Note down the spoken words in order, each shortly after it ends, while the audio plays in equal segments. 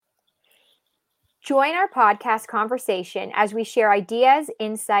Join our podcast conversation as we share ideas,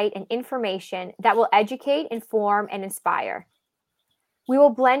 insight, and information that will educate, inform, and inspire. We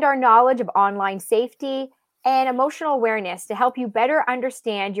will blend our knowledge of online safety and emotional awareness to help you better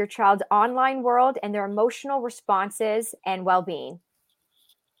understand your child's online world and their emotional responses and well-being.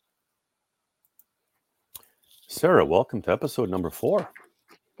 Sarah, welcome to episode number 4.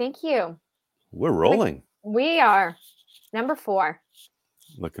 Thank you. We're rolling. We are. Number 4.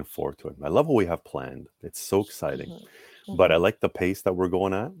 Looking forward to it. I love what we have planned. It's so exciting. Mm-hmm. But I like the pace that we're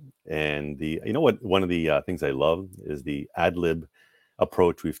going at. And one of the things I love is the ad lib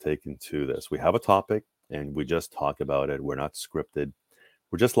approach we've taken to this. We have a topic and we just talk about it. We're not scripted.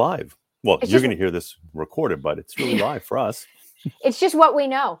 We're just live. Well, you're going to hear this recorded, but it's really live for us. It's just what we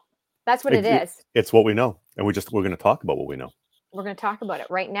know. That's what it is. It's what we know. And we're going to talk about what we know. We're going to talk about it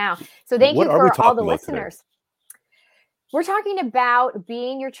right now. So thank you for all the listeners. Today? We're talking about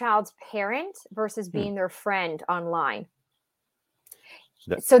being your child's parent versus being their friend online.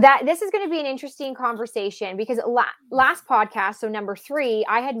 So this is going to be an interesting conversation because last podcast, so number 3,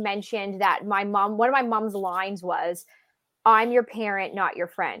 I had mentioned that one of my mom's lines was, "I'm your parent, not your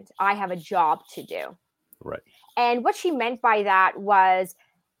friend. I have a job to do." Right. And what she meant by that was,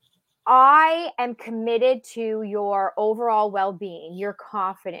 I am committed to your overall well-being, your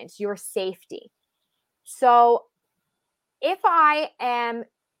confidence, your safety. So if I am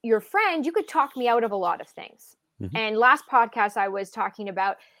your friend, you could talk me out of a lot of things. Mm-hmm. And last podcast, I was talking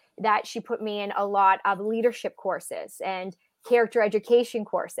about that she put me in a lot of leadership courses and character education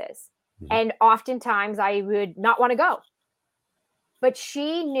courses. Mm-hmm. And oftentimes I would not want to go. But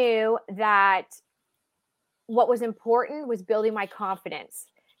she knew that what was important was building my confidence.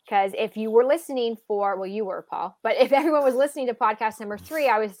 Because if you were listening you were, Paul, but if everyone was listening to podcast number 3,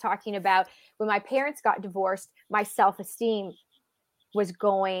 I was talking about when my parents got divorced, my self-esteem was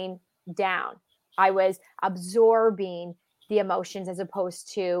going down. I was absorbing the emotions as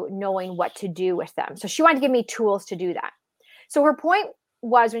opposed to knowing what to do with them. So she wanted to give me tools to do that. So her point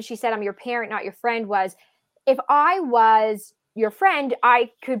was, when she said, "I'm your parent, not your friend," was, if I was your friend,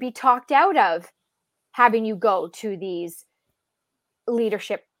 I could be talked out of having you go to these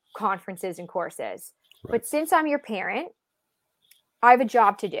leadership conferences and courses. Right. But since I'm your parent, I have a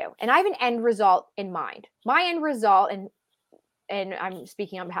job to do and I have an end result in mind. My end result, and I'm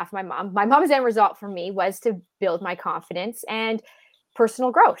speaking on behalf of my mom, my mom's end result for me was to build my confidence and personal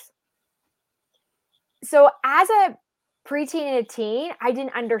growth. So as a preteen and a teen, I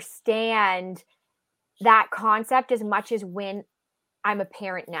didn't understand that concept as much as when I'm a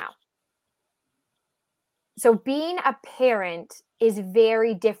parent now. So being a parent is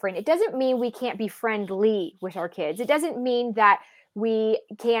very different. It doesn't mean we can't be friendly with our kids. It doesn't mean that we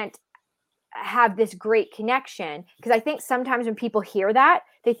can't have this great connection. Because I think sometimes when people hear that,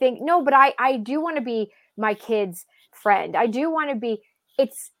 they think, no, but I do want to be my kid's friend. I do want to be,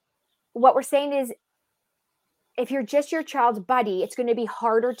 it's what we're saying is, if you're just your child's buddy, it's going to be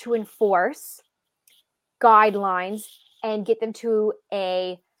harder to enforce guidelines and get them to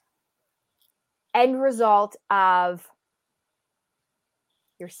a end result of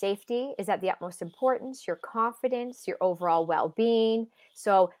your safety is at the utmost importance, your confidence, your overall well-being.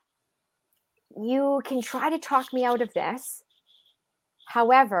 So you can try to talk me out of this.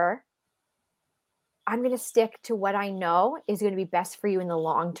 However, I'm going to stick to what I know is going to be best for you in the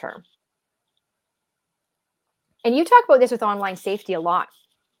long term. And you talk about this with online safety a lot.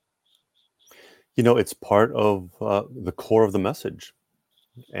 It's part of the core of the message.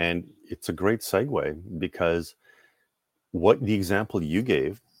 And it's a great segue because what the example you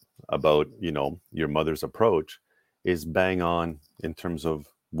gave about, your mother's approach is bang on in terms of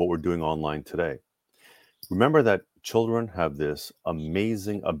what we're doing online today. Remember that children have this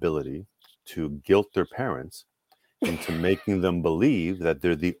amazing ability to guilt their parents into making them believe that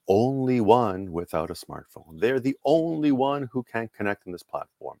they're the only one without a smartphone. They're the only one who can connect on this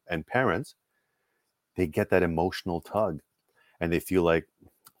platform. And parents, they get that emotional tug and they feel like,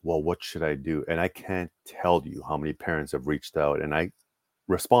 well, what should I do? And I can't tell you how many parents have reached out and I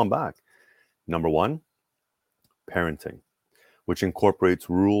respond back. Number 1, parenting, which incorporates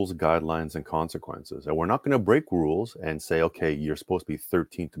rules, guidelines, and consequences. And we're not going to break rules and say, okay, you're supposed to be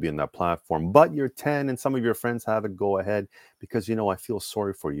 13 to be on that platform, but you're 10 and some of your friends have it, go ahead because, I feel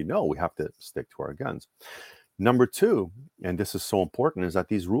sorry for you. No, we have to stick to our guns. Number 2, and this is so important, is that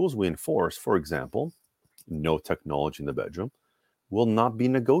these rules we enforce, for example, no technology in the bedroom, will not be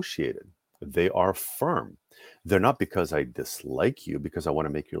negotiated. They are firm. They're not because I dislike you, because I want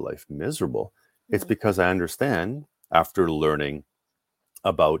to make your life miserable. It's because I understand, after learning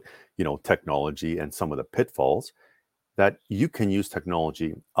about, technology and some of the pitfalls, that you can use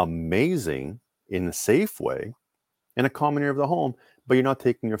technology amazing in a safe way, in a common area of the home, but you're not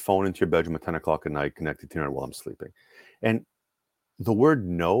taking your phone into your bedroom at 10 o'clock at night connected to internet while I'm sleeping. And the word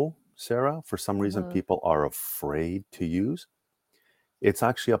no, Sarah, for some reason people are afraid to use. It's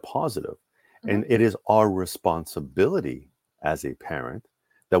actually a positive. And it is our responsibility as a parent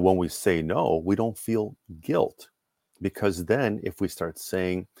that when we say no, we don't feel guilt. Because then if we start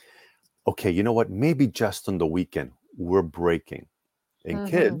saying, okay, you know what, maybe just on the weekend, we're breaking. And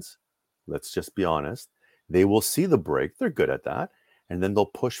kids, let's just be honest, they will see the break. They're good at that. And then they'll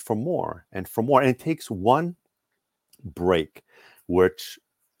push for more and for more. And it takes one break, which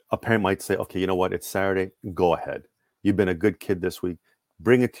a parent might say, okay, you know what, it's Saturday, go ahead. You've been a good kid this week.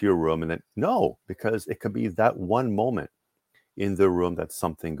 Bring it to your room. And then no, because it could be that one moment in the room that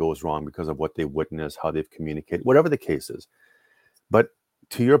something goes wrong because of what they witnessed, how they've communicated, whatever the case is. But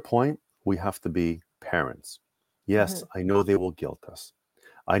to your point, we have to be parents. Yes, I know they will guilt us.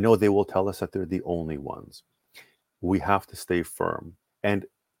 I know they will tell us that they're the only ones. We have to stay firm. And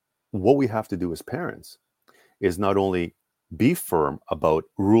what we have to do as parents is not only be firm about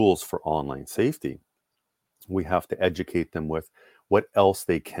rules for online safety, we have to educate them with what else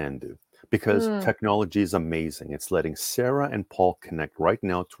they can do. Because technology is amazing. It's letting Sarah and Paul connect right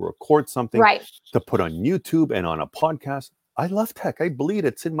now to record something, to put on YouTube and on a podcast. I love tech. I bleed.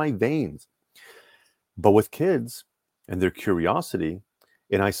 It's in my veins. But with kids and their curiosity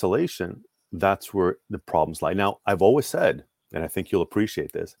in isolation, that's where the problems lie. Now, I've always said, and I think you'll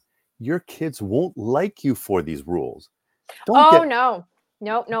appreciate this, your kids won't like you for these rules. No.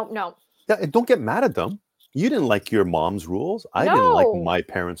 Yeah, don't get mad at them. You didn't like your mom's rules. I didn't like my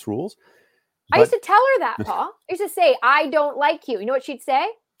parents' rules. I used to tell her that, Paul. I used to say, I don't like you. You know what she'd say?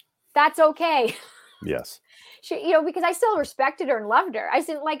 That's okay. Yes. She, because I still respected her and loved her. I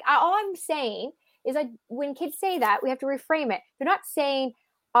said, all I'm saying is that when kids say that, we have to reframe it. They're not saying,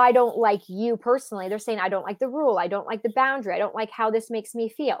 I don't like you personally. They're saying, I don't like the rule. I don't like the boundary. I don't like how this makes me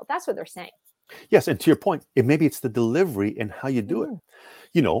feel. That's what they're saying. Yes. And to your point, maybe it's the delivery and how you do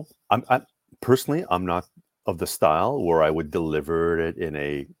it. I'm personally, I'm not of the style where I would deliver it in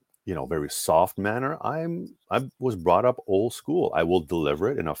a, very soft manner. I was brought up old school. I will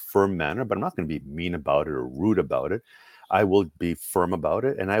deliver it in a firm manner, but I'm not going to be mean about it or rude about it. I will be firm about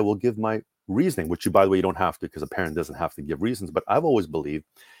it, and I will give my reasoning, which by the way, you don't have to, because a parent doesn't have to give reasons. But I've always believed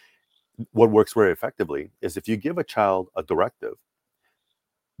what works very effectively is if you give a child a directive,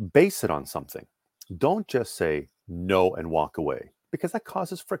 base it on something. Don't just say no and walk away, because that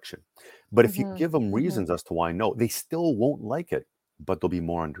causes friction. But if you give them reasons as to why no, they still won't like it, but they'll be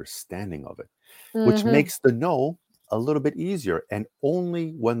more understanding of it, which makes the no a little bit easier. And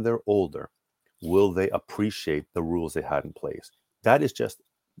only when they're older will they appreciate the rules they had in place. That is just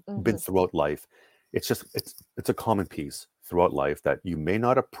been throughout life. It's a common piece throughout life that you may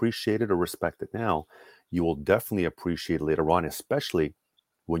not appreciate it or respect it now. You will definitely appreciate it later on, especially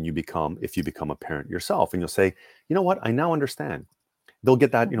when if you become a parent yourself, and you'll say, you know what, I now understand. They'll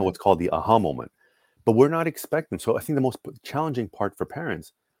get that, what's called the aha moment. But we're not expecting. So I think the most challenging part for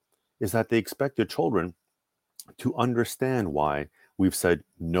parents is that they expect their children to understand why we've said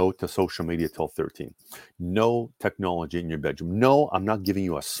no to social media till 13. No technology in your bedroom. No, I'm not giving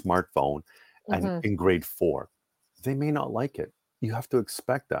you a smartphone and in grade 4. They may not like it. You have to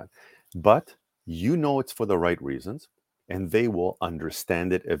expect that. But it's for the right reasons, and they will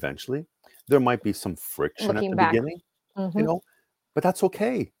understand it eventually. There might be some friction at the beginning, but that's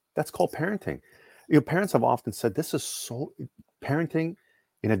okay. That's called parenting. Parents have often said, parenting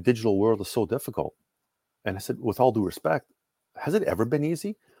in a digital world is so difficult. And I said, with all due respect, has it ever been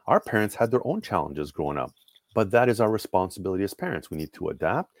easy? Our parents had their own challenges growing up, but that is our responsibility as parents. We need to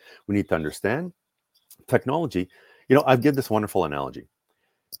adapt. We need to understand technology. I've given this wonderful analogy.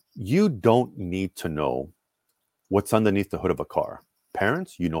 You don't need to know what's underneath the hood of a car.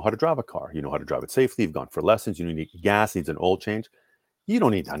 Parents, you know how to drive a car. You know how to drive it safely. You've gone for lessons. You need gas, needs an oil change. You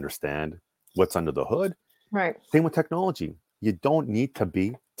don't need to understand what's under the hood. Right. Same with technology. You don't need to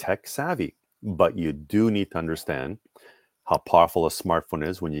be tech savvy, but you do need to understand how powerful a smartphone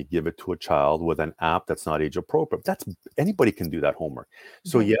is when you give it to a child with an app that's not age appropriate. Anybody can do that homework.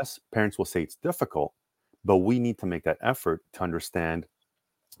 So yes, parents will say it's difficult, but we need to make that effort to understand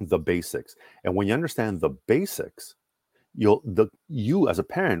the basics. And when you understand the basics, you as a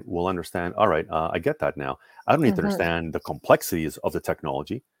parent will understand, all right, I get that now. I don't need to understand the complexities of the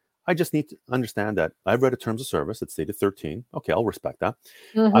technology. I just need to understand that I've read a terms of service. It's stated 13. Okay, I'll respect that.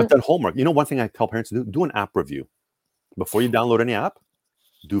 I've done homework. One thing I tell parents to do an app review. Before you download any app,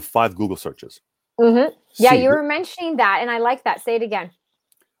 do 5 Google searches. Yeah, you were mentioning that, and I like that. Say it again.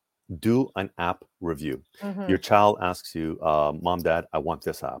 Do an app review. Your child asks you, Mom, Dad, I want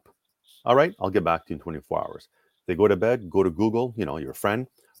this app. All right, I'll get back to you in 24 hours. They go to bed, go to Google, your friend,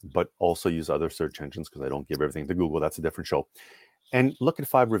 but also use other search engines because I don't give everything to Google. That's a different show. And look at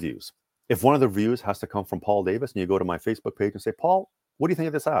 5 reviews. If one of the reviews has to come from Paul Davis and you go to my Facebook page and say, Paul, what do you think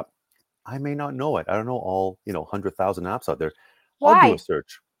of this app? I may not know it. I don't know all, 100,000 apps out there. I'll do a Why?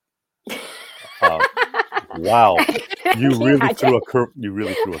 search. Wow. You Can really imagine? threw a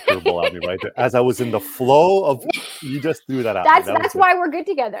curveball at me right there. As I was in the flow of, you just threw that at me. That's why we're good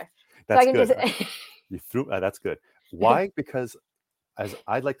together. That's So I can good. just You threw, that's good. Why? Because as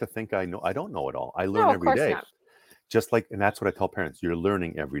I'd like to think I know, I don't know it all. I learn no, of every course day. not. Just like, and that's what I tell parents, you're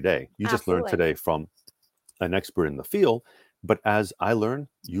learning every day. You just learned Absolutely. today from an expert in the field, but as I learn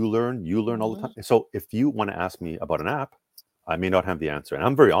all the time. So if you want to ask me about an app, I may not have the answer. And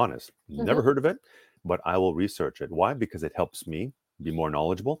I'm very honest, never heard of it, but I will research it. Why? Because it helps me be more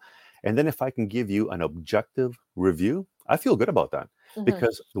knowledgeable. And then if I can give you an objective review, I feel good about that.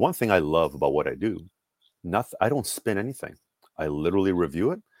 Because the one thing I love about what I do, I don't spin anything. I literally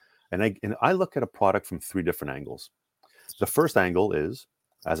review it. And I look at a product from 3 different angles. The first angle is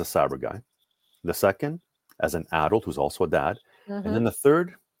as a cyber guy. The second, as an adult who's also a dad. And then the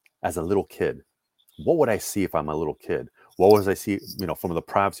third, as a little kid. What would I see if I'm a little kid? What would I see, from the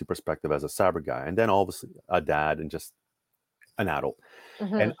privacy perspective as a cyber guy? And then obviously a dad and just an adult.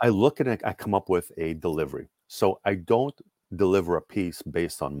 And I look at it, I come up with a delivery. So I don't deliver a piece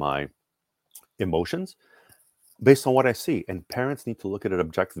based on my emotions, based on what I see. And parents need to look at it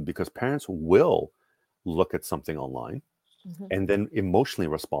objectively because parents will look at something online and then emotionally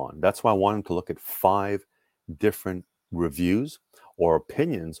respond. That's why I want them to look at 5 different reviews or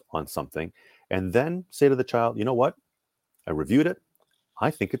opinions on something and then say to the child, you know what? I reviewed it. I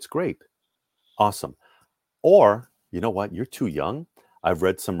think it's great. Awesome. Or, you know what? You're too young. I've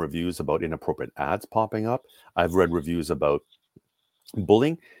read some reviews about inappropriate ads popping up. I've read reviews about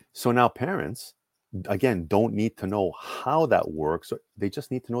bullying. So now parents, again, don't need to know how that works. They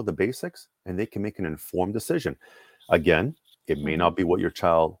just need to know the basics and they can make an informed decision. Again, it may not be what your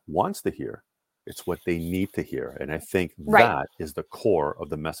child wants to hear. It's what they need to hear. And I think that is the core of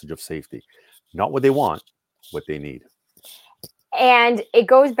the message of safety. Not what they want, what they need. And it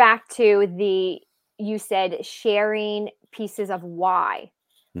goes back to you said sharing pieces of why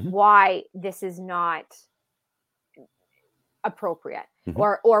this is not appropriate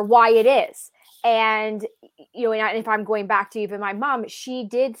or why it is. And, and if I'm going back to even my mom, she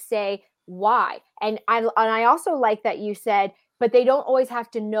did say why. And I also like that you said, but they don't always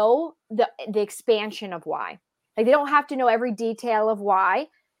have to know the expansion of why. Like they don't have to know every detail of why,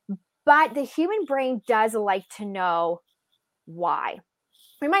 but the human brain does like to know why.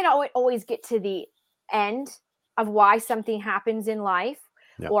 We might not always get to the end of why something happens in life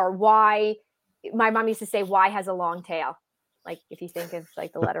or why. My mom used to say why has a long tail. Like if you think of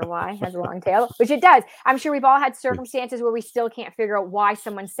like the letter Y has a long tail, which it does. I'm sure we've all had circumstances where we still can't figure out why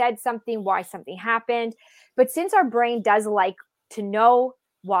someone said something, why something happened. But since our brain does like to know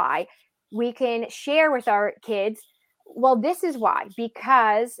why, we can share with our kids, well, this is why,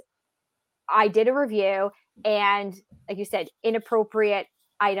 because I did a review and like you said, inappropriate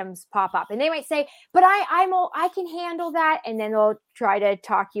items pop up and they might say, but I can handle that. And then they'll try to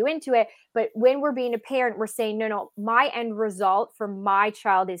talk you into it. But when we're being a parent, we're saying, no, my end result for my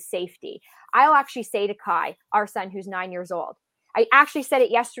child is safety. I'll actually say to Kai, our son, who's 9 years old, I actually said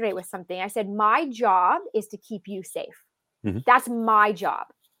it yesterday with something. I said, my job is to keep you safe. That's my job.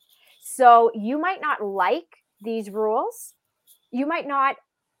 So you might not like these rules. You might not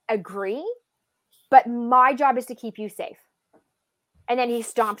agree, but my job is to keep you safe. And then he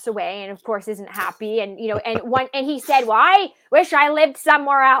stomps away and of course isn't happy. And, and he said, well, I wish I lived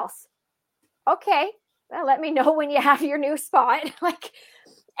somewhere else. Okay. Well, let me know when you have your new spot.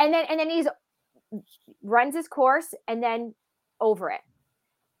 And then he's runs his course and then over it.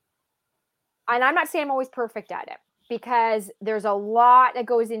 And I'm not saying I'm always perfect at it because there's a lot that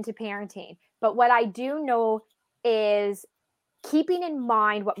goes into parenting. But what I do know is keeping in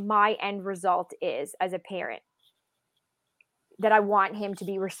mind what my end result is as a parent. That I want him to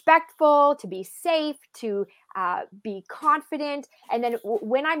be respectful, to be safe, to be confident. And then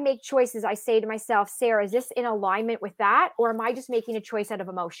when I make choices, I say to myself, Sarah, is this in alignment with that? Or am I just making a choice out of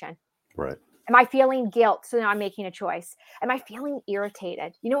emotion? Right. Am I feeling guilt? So now I'm making a choice. Am I feeling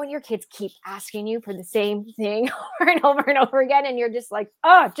irritated? When your kids keep asking you for the same thing over and over and over again, and you're just like,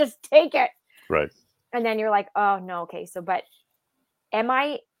 oh, just take it. Right. And then you're like, oh, no, okay. So, but am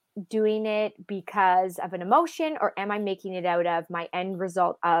I doing it because of an emotion or am I making it out of my end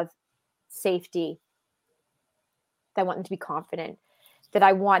result of safety? That I want them to be confident, that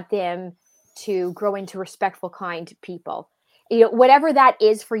I want them to grow into respectful, kind people. whatever that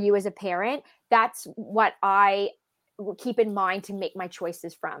is for you as a parent, that's what I keep in mind to make my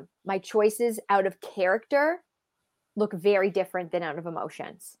choices from. My choices out of character look very different than out of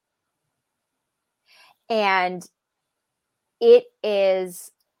emotions. And it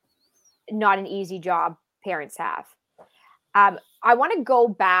is not an easy job parents have. I want to go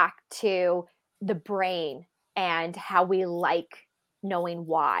back to the brain and how we like knowing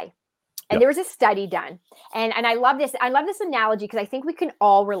why. And there was a study done. And I love this. I love this analogy because I think we can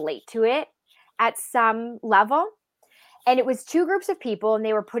all relate to it at some level. And it was 2 groups of people, and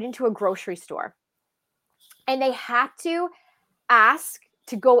they were put into a grocery store. And they had to ask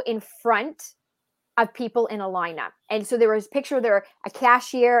to go in front of people in a lineup. And so there was a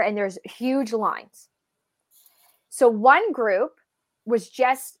cashier, and there's huge lines. So one group was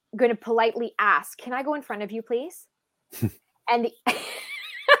just going to politely ask, "Can I go in front of you, please?" And the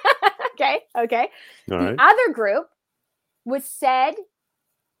okay. All the right. other group was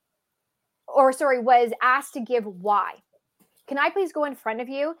asked to give why. "Can I please go in front of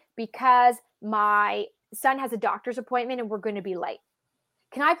you because my son has a doctor's appointment and we're going to be late?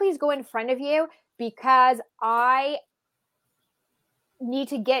 Can I please go in front of you because I need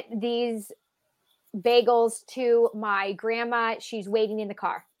to get these bagels to my grandma. She's waiting in the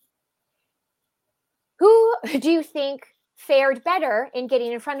car." Who do you think fared better in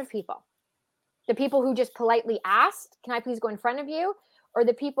getting in front of people? The people who just politely asked, "Can I please go in front of you?" Or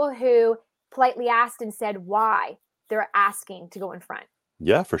the people who politely asked and said why they're asking to go in front?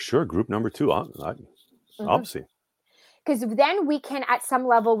 Yeah, for sure. Group number 2, obviously. Because then we can, at some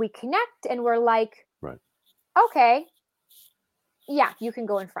level, we connect and we're like, Right. okay, yeah, you can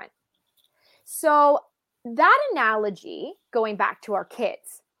go in front. So that analogy, going back to our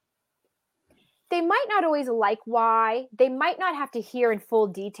kids, they might not always like why. They might not have to hear in full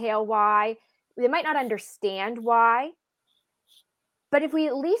detail why. They might not understand why. But if we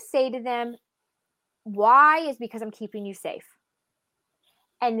at least say to them, why is because I'm keeping you safe.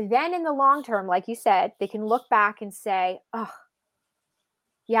 And then in the long term, like you said, they can look back and say, oh,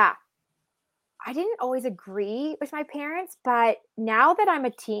 yeah, I didn't always agree with my parents, but now that I'm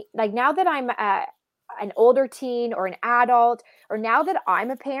a teen, like now that I'm an older teen or an adult, or now that I'm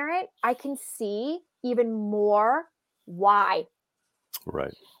a parent, I can see even more why.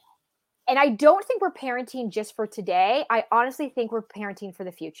 Right. And I don't think we're parenting just for today. I honestly think we're parenting for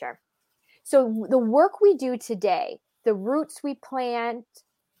the future. So the work we do today, the roots we plant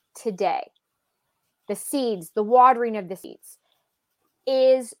today, the seeds, the watering of the seeds,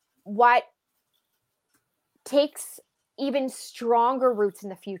 is what takes even stronger roots in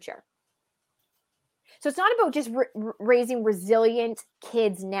the future. So it's not about just raising resilient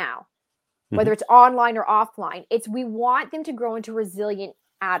kids now, whether it's online or offline. It's we want them to grow into resilient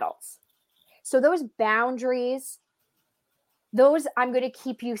adults. So those boundaries, those I'm going to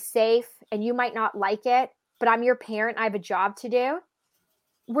keep you safe and you might not like it, but I'm your parent. I have a job to do.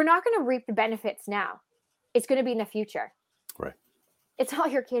 We're not going to reap the benefits now. It's going to be in the future. Right. It's all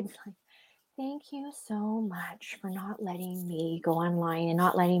your kids like, thank you so much for not letting me go online and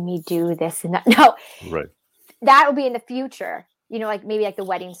not letting me do this and that. No. Right. That will be in the future. You know, like maybe like the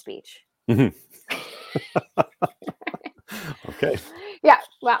wedding speech. Okay. Yeah.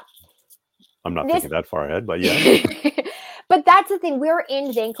 Well, I'm not thinking that far ahead, but yeah. But that's the thing. We're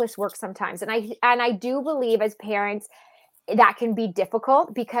in thankless work sometimes. And I do believe as parents that can be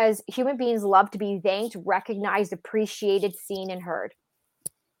difficult because human beings love to be thanked, recognized, appreciated, seen, and heard.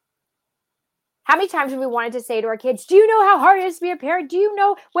 How many times have we wanted to say to our kids, do you know how hard it is to be a parent? Do you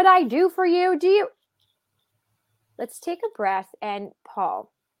know what I do for you? Do you? Let's take a breath. And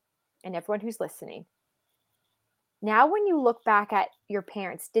Paul and everyone who's listening, now when you look back at your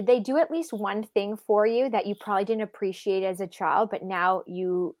parents, did they do at least one thing for you that you probably didn't appreciate as a child, but now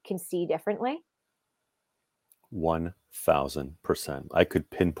you can see differently? 1000%. I could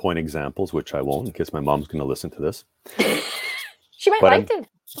pinpoint examples, which I won't in case my mom's going to listen to this. She might like it.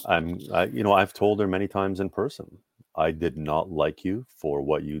 I've told her many times in person, I did not like you for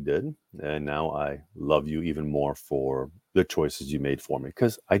what you did. And now I love you even more for the choices you made for me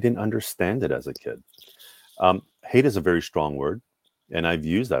because I didn't understand it as a kid. Hate is a very strong word. And I've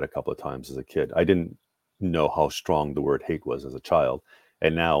used that a couple of times as a kid. I didn't know how strong the word hate was as a child.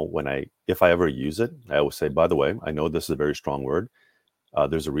 And now if I ever use it, I always say, by the way, I know this is a very strong word.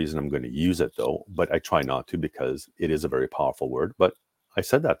 There's a reason I'm going to use it though, but I try not to because it is a very powerful word. But I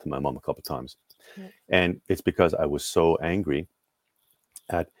said that to my mom a couple of times. Mm-hmm. And it's because I was so angry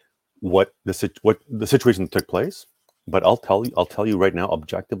at what the situation that took place. But I'll tell you right now,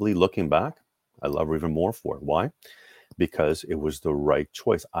 objectively looking back, I love her even more for it. Why? Because it was the right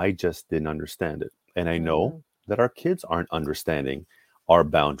choice. I just didn't understand it. And I know that our kids aren't understanding our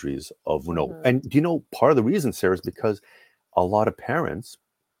boundaries of, Mhm. and do you know, part of the reason, Sarah, is because a lot of parents,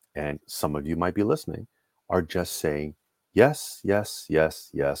 and some of you might be listening, are just saying yes, yes, yes,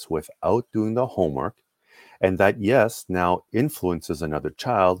 yes, without doing the homework. And that yes now influences another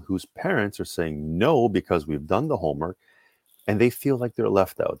child whose parents are saying no because we've done the homework, and they feel like they're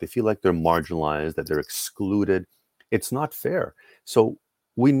left out. They feel like they're marginalized, that they're excluded. It's not fair. So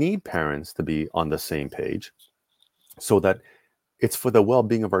we need parents to be on the same page so that it's for the well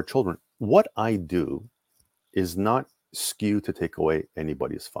being of our children. What I do is not skewed to take away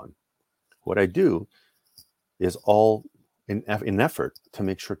anybody's fun. What I do is all in effort to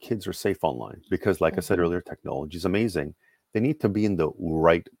make sure kids are safe online. Because, like I said Mhm. earlier, technology is amazing. They need to be in the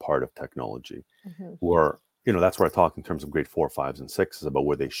right part of technology, Mhm. where, that's where I talk in terms of grade 4, 5s, and 6s about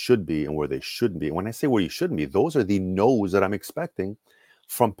where they should be and where they shouldn't be. And when I say where you shouldn't be, those are the no's that I'm expecting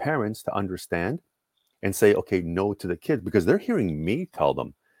from parents to understand and say, okay, no to the kids, because they're hearing me tell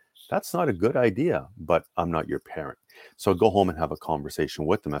them that's not a good idea, but I'm not your parent. So go home and have a conversation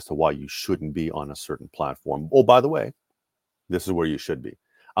with them as to why you shouldn't be on a certain platform. Oh, by the way, this is where you should be.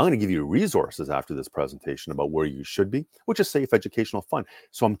 I'm going to give you resources after this presentation about where you should be, which is safe, educational, fun.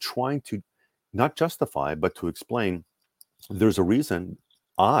 So I'm trying to not justify, but to explain there's a reason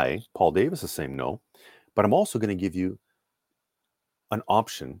Paul Davis, is saying no, but I'm also going to give you an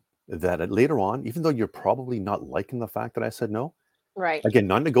option that later on, even though you're probably not liking the fact that I said no, Right. again,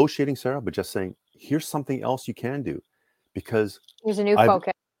 not negotiating, Sarah, but just saying, here's something else you can do. Because Here's a new I've,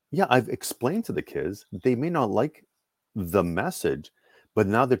 focus. I've explained to the kids, they may not like the message, but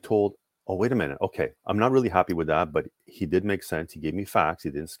now they're told, oh, wait a minute. Okay, I'm not really happy with that, but he did make sense. He gave me facts. He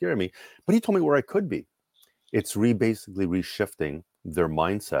didn't scare me, but he told me where I could be. It's basically reshifting their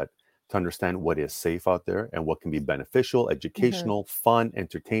mindset to understand what is safe out there and what can be beneficial, Mhm. educational, fun,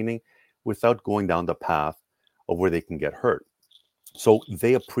 entertaining, without going down the path of where they can get hurt. So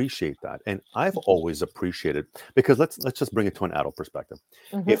they appreciate that, and I've always appreciated, because let's just bring it to an adult perspective.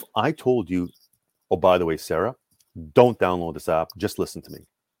 Mhm. If I told you, oh, by the way, Sarah, don't download this app, just listen to me.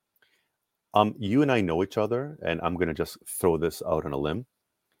 You and I know each other, and I'm going to just throw this out on a limb.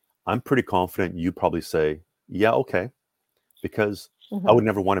 I'm pretty confident you probably say, yeah, okay, because I Mhm. would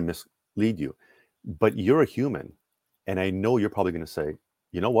never want to mislead you. But you're a human, and I know you're probably going to say,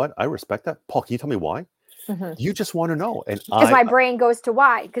 you know what? I respect that. Paul, can you tell me why? Mhm. You just want to know. And Because my brain goes to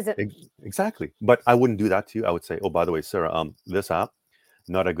why? Because it. exactly. But I wouldn't do that to you. I would say, oh, by the way, Sarah, this app,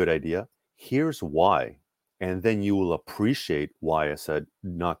 not a good idea. Here's why. And then you will appreciate why I said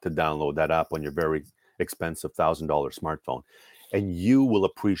not to download that app on your very expensive $1,000 smartphone. And you will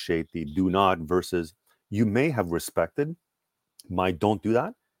appreciate the do not versus, you may have respected my don't do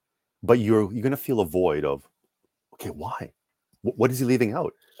that, but you're going to feel a void of, okay, why? What is he leaving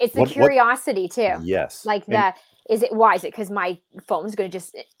out? It's the What? curiosity too. Yes. Like And the is it why is it because my phone's gonna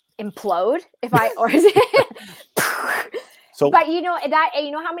just implode if I or is it so, but you know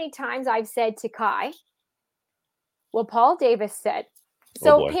how many times I've said to Kai, well, Paul Davis said. oh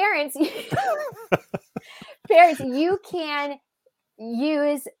So boy. parents parents, you can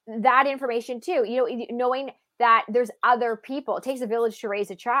use that information too. Knowing that there's other people. It takes a village to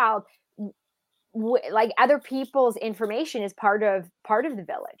raise a child. Like other people's information is part of the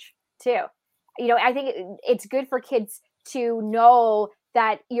village too. I think it's good for kids to know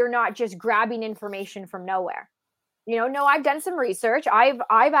that you're not just grabbing information from nowhere. No, I've done some research. I've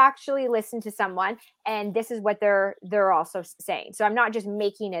actually listened to someone, and this is what they're also saying. So I'm not just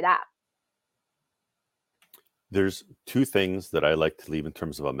making it up. There's two things that I like to leave in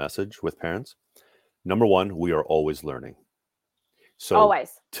terms of a message with parents. Number one, we are always learning. So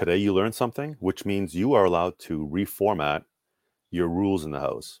Always. today you learned something, which means you are allowed to reformat your rules in the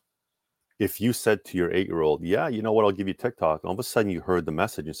house. If you said to your 8-year-old, yeah, you know what, I'll give you TikTok, all of a sudden you heard the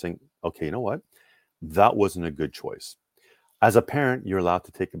message and saying, okay, you know what? That wasn't a good choice. As a parent, you're allowed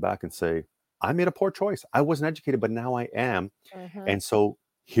to take it back and say, I made a poor choice. I wasn't educated, but now I am. Mm-hmm. And so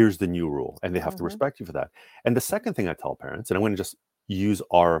here's the new rule. And they have to Mm-hmm. respect you for that. And the second thing I tell parents, and I'm going to just use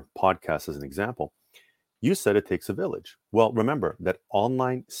our podcast as an example, you said it takes a village. Well, remember that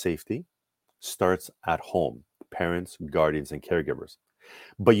online safety starts at home, parents, guardians, and caregivers.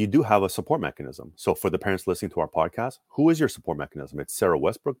 But you do have a support mechanism. So for the parents listening to our podcast, who is your support mechanism? It's Sarah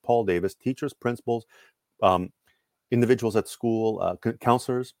Westbrook, Paul Davis, teachers, principals, um, individuals at school,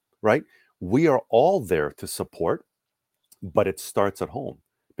 counselors, right? We are all there to support, but it starts at home.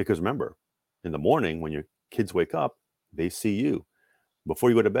 Because remember, in the morning when your kids wake up, they see you. Before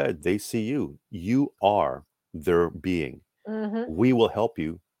you go to bed, they see you. You are their being. Mm-hmm. We will help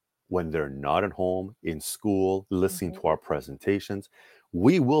you when they're not at home, in school, listening Mm-hmm. to our presentations.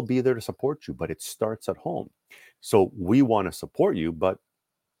 we will be there to support you, but it starts at home. So we want to support you, but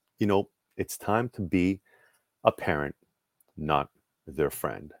it's time to be a parent, not their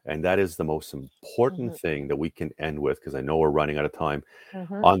friend. And that is the most important thing that we can end with, because I know we're running out of time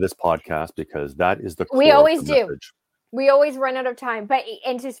on this podcast, because that is the core We always of the do. message. We always run out of time.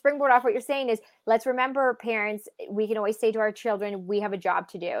 And to springboard off what you're saying is, let's remember, parents, we can always say to our children, we have a job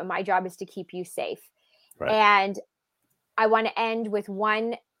to do. And my job is to keep you safe. Right. And I want to end with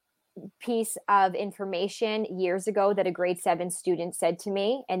one piece of information years ago that a grade 7 student said to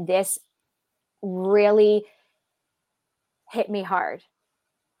me. And this really hit me hard,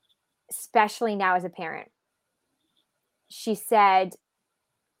 especially now as a parent. She said,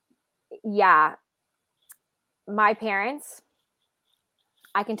 yeah, my parents,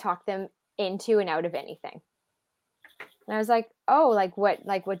 I can talk them into and out of anything. And I was like, oh, like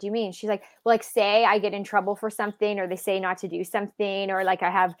what do you mean? She's like, well, like, say I get in trouble for something, or they say not to do something, or like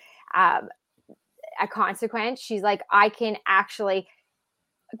I have a consequence. She's like, I can actually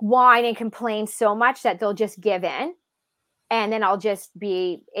whine and complain so much that they'll just give in. And then I'll just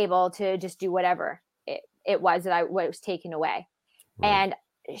be able to just do whatever it was that what was taken away. Right. And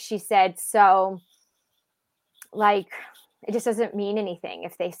she said, so like, it just doesn't mean anything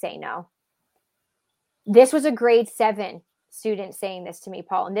if they say no. This was a grade 7 student saying this to me,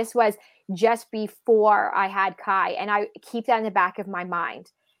 Paul. And this was just before I had Kai. And I keep that in the back of my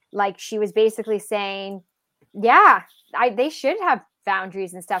mind. Like, she was basically saying, yeah, they should have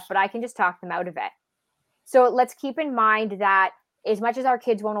boundaries and stuff, but I can just talk them out of it. So let's keep in mind that as much as our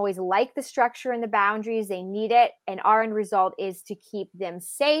kids won't always like the structure and the boundaries, they need it. And our end result is to keep them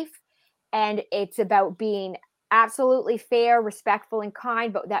safe. And it's about being absolutely fair, respectful, and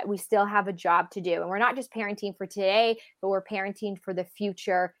kind, but that we still have a job to do. And we're not just parenting for today, but we're parenting for the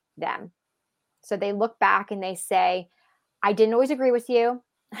future them. So they look back and they say, I didn't always agree with you.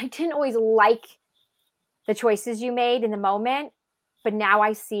 I didn't always like the choices you made in the moment, but now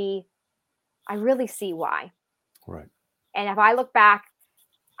I really see why. Right. And if I look back,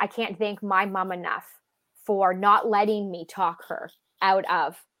 I can't thank my mom enough for not letting me talk her out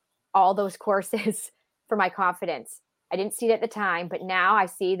of all those courses for my confidence. I didn't see it at the time, but now I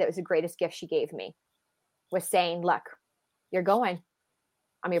see that it was the greatest gift she gave me, was saying, look, you're going.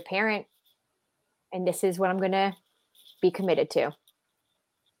 I'm your parent, and this is what I'm going to be committed to.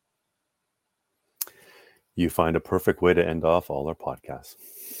 You find a perfect way to end off all our podcasts.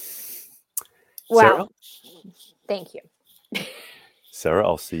 Well, Sarah? Thank you. Sarah,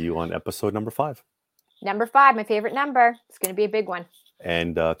 I'll see you on episode number 5. Number 5, my favorite number. It's going to be a big one.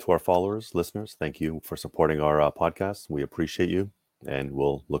 And to our followers, listeners, thank you for supporting our podcast. We appreciate you, and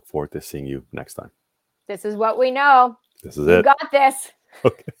we'll look forward to seeing you next time. This is what we know. This is it. You got this.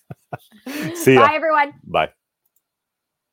 Okay. See ya. Bye, everyone. Bye.